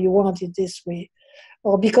this way or you want it this way,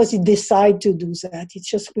 or because it decides to do that. It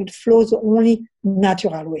just will flow the only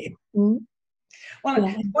natural way. Mm-hmm.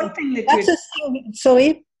 Well, one thing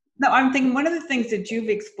sorry? No, I'm thinking one of the things that you've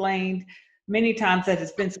explained many times that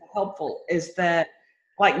has been so helpful is that,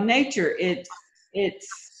 like nature, it's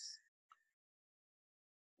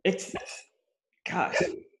gosh,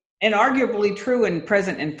 inarguably true and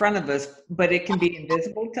present in front of us, but it can be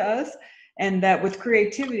invisible to us. And that with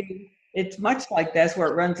creativity, it's much like that's where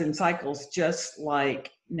it runs in cycles, just like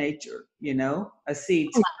nature. A seed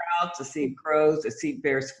sprouts, a seed grows, a seed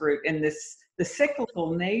bears fruit, and the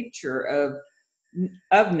cyclical nature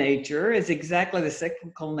of nature is exactly the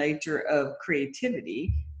cyclical nature of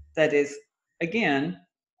creativity. That is, again,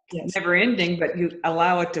 never ending, but you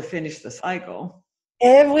allow it to finish the cycle.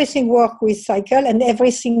 Everything works with cycle and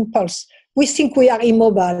everything pulse. We think we are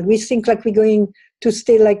immobile. We think like we're going to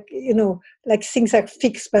stay like things are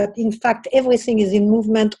fixed, but in fact, everything is in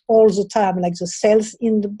movement all the time, like the cells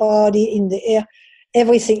in the body, in the air,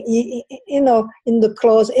 everything, in the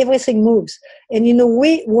clothes, everything moves. And in a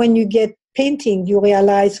way, when you get painting, you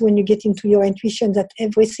realize when you get into your intuition that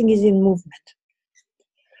everything is in movement.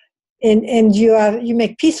 And you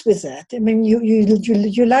make peace with that. I mean,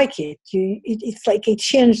 you like it. It's like it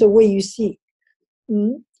changes the way you see.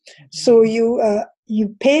 Mm-hmm. So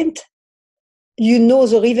you paint.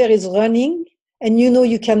 The river is running, and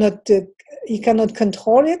you cannot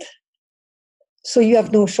control it. So you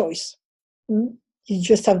have no choice. Mm-hmm. You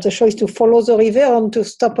just have the choice to follow the river or to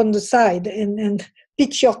stop on the side and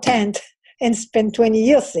pitch your tent and spend 20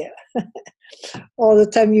 years there, all the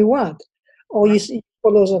time you want, or you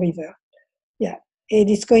follow the river. Yeah, and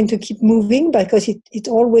it's going to keep moving because it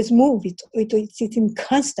always moves. It's in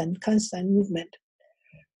constant movement.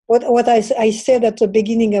 What I said at the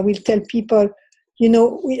beginning, I will tell people,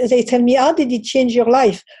 they tell me, how did it change your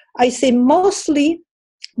life? I say mostly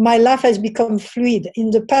my life has become fluid.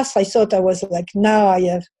 In the past, I thought I was like,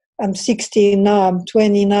 I'm 16, now I'm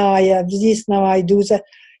 20, now I have this, now I do that.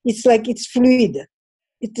 It's like it's fluid.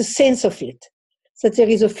 It's the sense of it. That there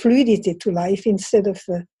is a fluidity to life instead of,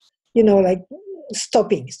 like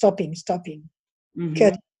stopping. Mm-hmm.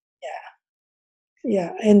 Cut.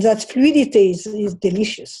 Yeah. And that fluidity is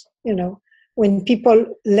delicious, When people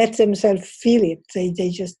let themselves feel it,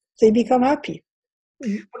 they become happy.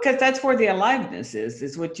 Because that's where the aliveness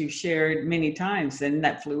is what you've shared many times. And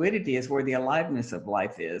that fluidity is where the aliveness of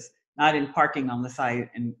life is, not in parking on the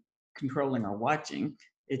side and controlling or watching.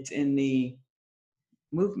 It's in the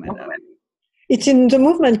movement of it. It's in the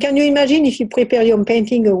movement. Can you imagine if you prepare your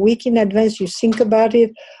painting a week in advance, you think about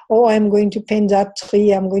it, oh, I'm going to paint that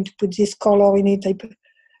tree, I'm going to put this color in it.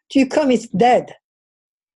 You come, it's dead.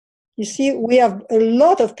 You see, we have a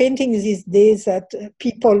lot of paintings these days that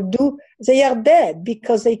people do. They are dead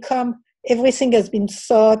because they come, everything has been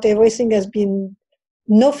thought,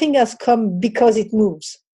 nothing has come because it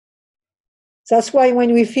moves. That's why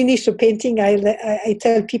when we finish a painting, I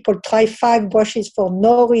tell people try 5 brushes for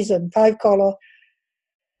no reason, 5 colors,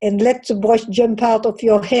 and let the brush jump out of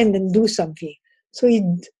your hand and do something. So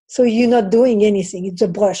you're not doing anything. It's the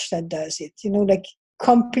brush that does it, like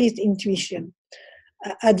complete intuition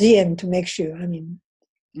at the end to make sure. Mm-hmm.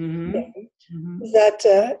 Mm-hmm.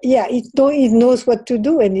 That it knows what to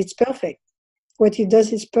do and it's perfect. What it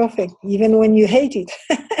does is perfect, even when you hate it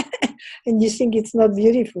and you think it's not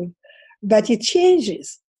beautiful. But it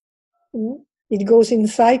changes. It goes in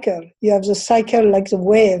cycle. You have the cycle like the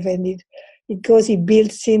wave, and it goes, it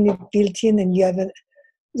builds in, and you have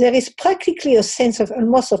there is practically a sense of,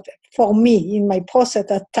 almost of, for me, in my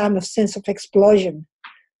process at time, a sense of explosion.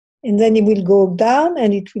 And then it will go down,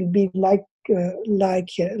 and it will be like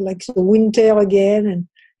the winter again,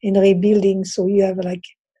 and rebuilding. So you have like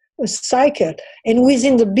a cycle. And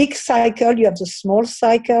within the big cycle, you have the small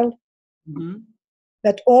cycle. Mm-hmm.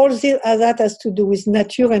 That that has to do with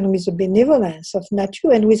nature and with the benevolence of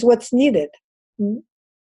nature and with what's needed.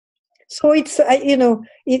 So it's,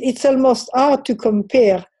 it's almost hard to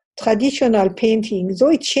compare traditional painting, though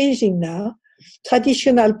it's changing now,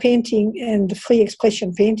 traditional painting and free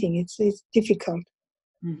expression painting. It's difficult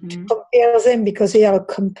Mm-hmm. to compare them because they are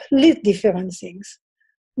complete different things.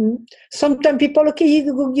 Sometimes people, okay,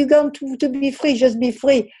 you're going to be free, just be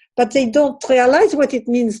free. But they don't realize what it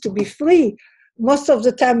means to be free. Most of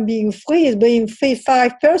the time being free is being free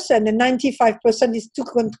 5%, and 95% is to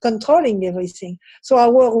controlling everything. So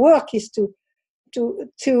our work is to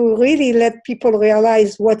really let people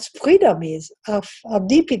realize what freedom is, how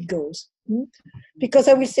deep it goes. Because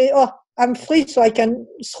I will say, oh, I'm free, so I can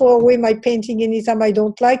throw away my painting anytime I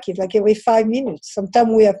don't like it, like every 5 minutes.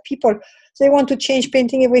 Sometimes we have people, they want to change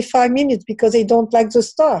painting every 5 minutes because they don't like the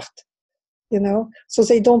start, so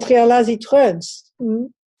they don't realize it runs.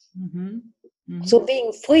 Mm-hmm. Mm-hmm. So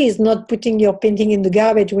being free is not putting your painting in the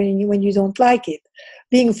garbage when you don't like it.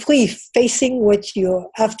 Being free, facing what you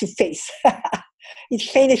have to face. It's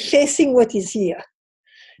facing what is here.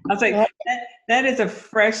 I was like, that is a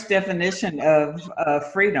fresh definition of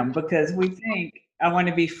freedom, because we think I want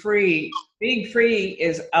to be free. Being free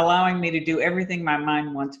is allowing me to do everything my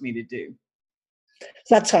mind wants me to do.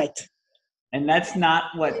 That's right. And that's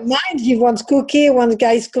not what... Mind, you want cookie, wants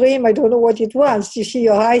ice cream, I don't know what it wants. You see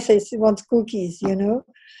your eyes, it wants cookies,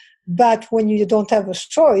 But when you don't have a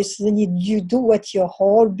choice, then you do what your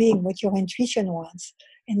whole being, what your intuition wants.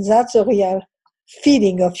 And that's a real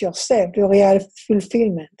feeling of yourself, the real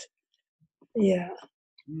fulfillment. Yeah.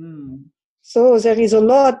 So there is a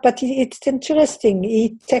lot, but it's interesting.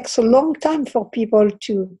 It takes a long time for people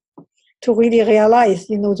to really realize,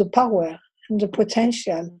 the power and the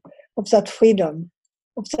potential of that freedom,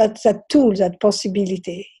 of that tool, that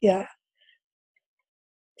possibility. Yeah.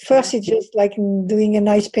 First, it's just like doing a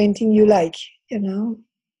nice painting you like,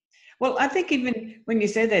 Well, I think even when you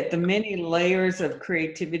say that, the many layers of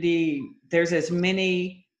creativity, there's as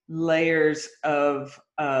many layers of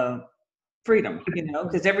freedom,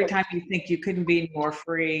 because every time you think you couldn't be more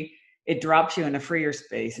free, it drops you in a freer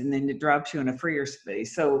space, and then it drops you in a freer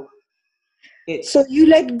space. So you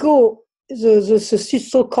let go the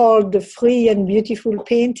so-called the free and beautiful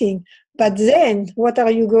painting, but then what are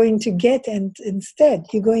you going to get? And instead,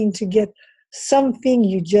 you're going to get something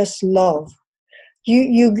you just love.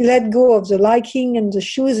 You let go of the liking and the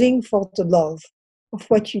choosing for the love of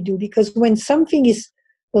what you do, because when something is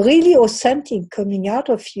really authentic coming out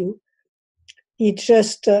of you, it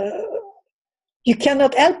just you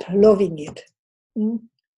cannot help loving it.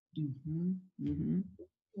 Mm-hmm,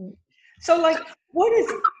 mm-hmm. So, like, what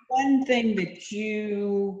is one thing that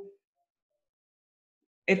you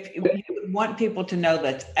if you would want people to know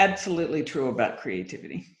that's absolutely true about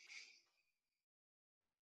creativity?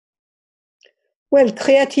 Well,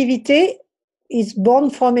 creativity is born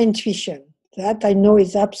from intuition. That I know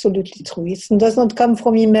is absolutely true. It does not come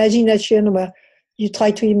from imagination where you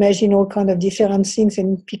try to imagine all kind of different things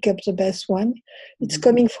and pick up the best one. It's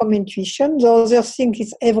coming from intuition. The other thing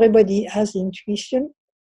is everybody has intuition.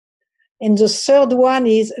 And the third one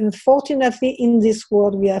is, unfortunately, in this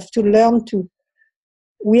world, we have to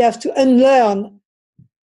unlearn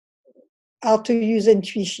how to use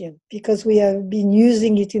intuition because we have been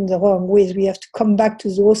using it in the wrong ways. We have to come back to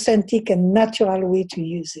the authentic and natural way to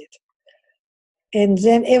use it. And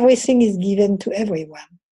then everything is given to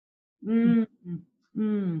everyone.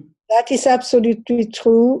 That is absolutely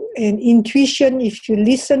true. And intuition, if you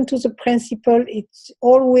listen to the principle, it's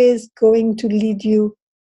always going to lead you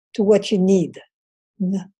to what you need.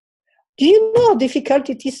 Do you know how difficult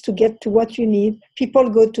it is to get to what you need? People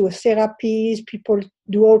go to therapies, people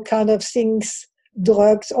do all kinds of things,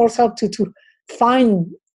 drugs, all sorts to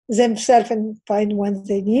find themselves and find what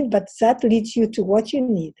they need, but that leads you to what you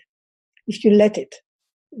need if you let it.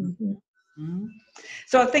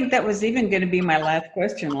 So I think that was even going to be my last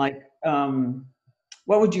question. Like,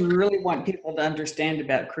 what would you really want people to understand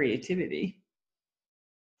about creativity?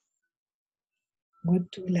 What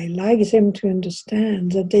would I like them to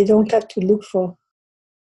understand? That they don't have to look for.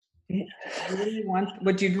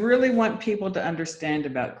 What you'd really want people to understand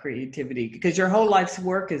about creativity, because your whole life's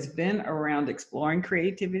work has been around exploring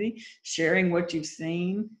creativity, sharing what you've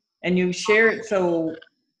seen, and you share it so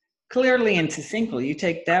clearly and succinctly. You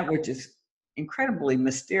take that, which is incredibly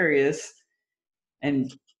mysterious,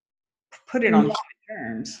 and put it on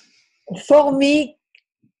terms. For me,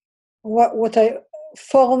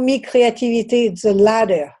 for me, creativity is a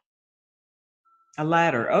ladder. A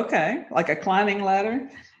ladder, okay, like a climbing ladder.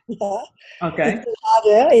 Yeah. Okay. It's a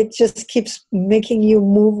ladder. It just keeps making you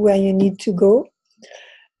move where you need to go.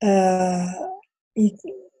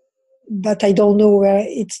 But I don't know where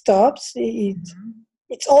it stops. It's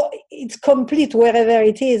complete wherever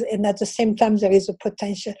it is, and at the same time there is a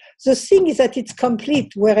potential. The thing is that it's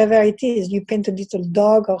complete wherever it is. You paint a little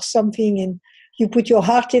dog or something and you put your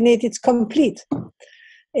heart in it, it's complete.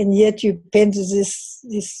 And yet you paint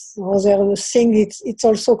this other thing, it's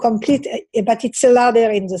also complete, but it's a ladder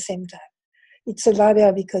in the same time. It's a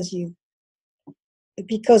ladder because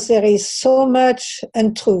there is so much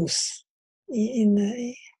untruth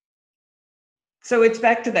in. So it's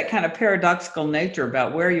back to that kind of paradoxical nature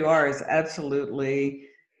about where you are is absolutely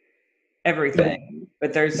everything,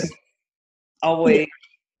 but there's always,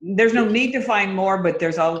 there's no need to find more, but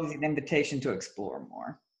there's always an invitation to explore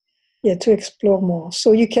more. Yeah, to explore more.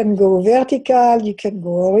 So you can go vertical, you can go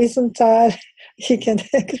horizontal, you can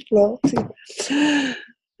explore too.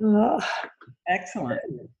 Excellent.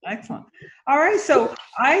 All right, so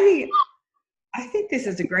I think this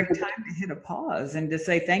is a great time to hit a pause and to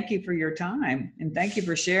say thank you for your time and thank you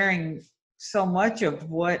for sharing so much of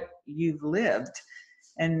what you've lived,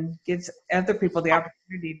 and gives other people the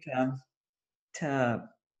opportunity to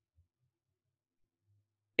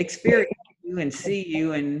experience you and see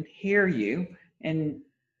you and hear you in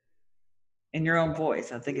your own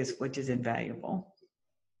voice. I think which is invaluable.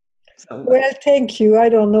 So, well, thank you. I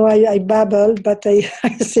don't know. I babble, but I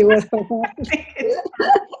say what I want.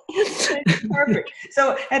 It's perfect.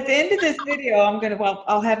 So at the end of this video,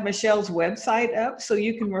 I'll have Michelle's website up so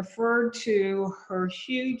you can refer to her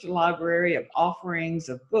huge library of offerings,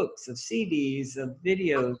 of books, of CDs, of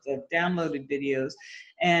videos, of downloaded videos.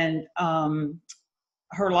 And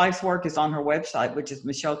her life's work is on her website, which is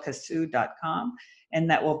michelecassou.com. And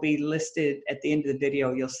that will be listed at the end of the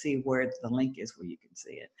video. You'll see where the link is where you can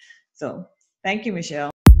see it. So thank you, Michele.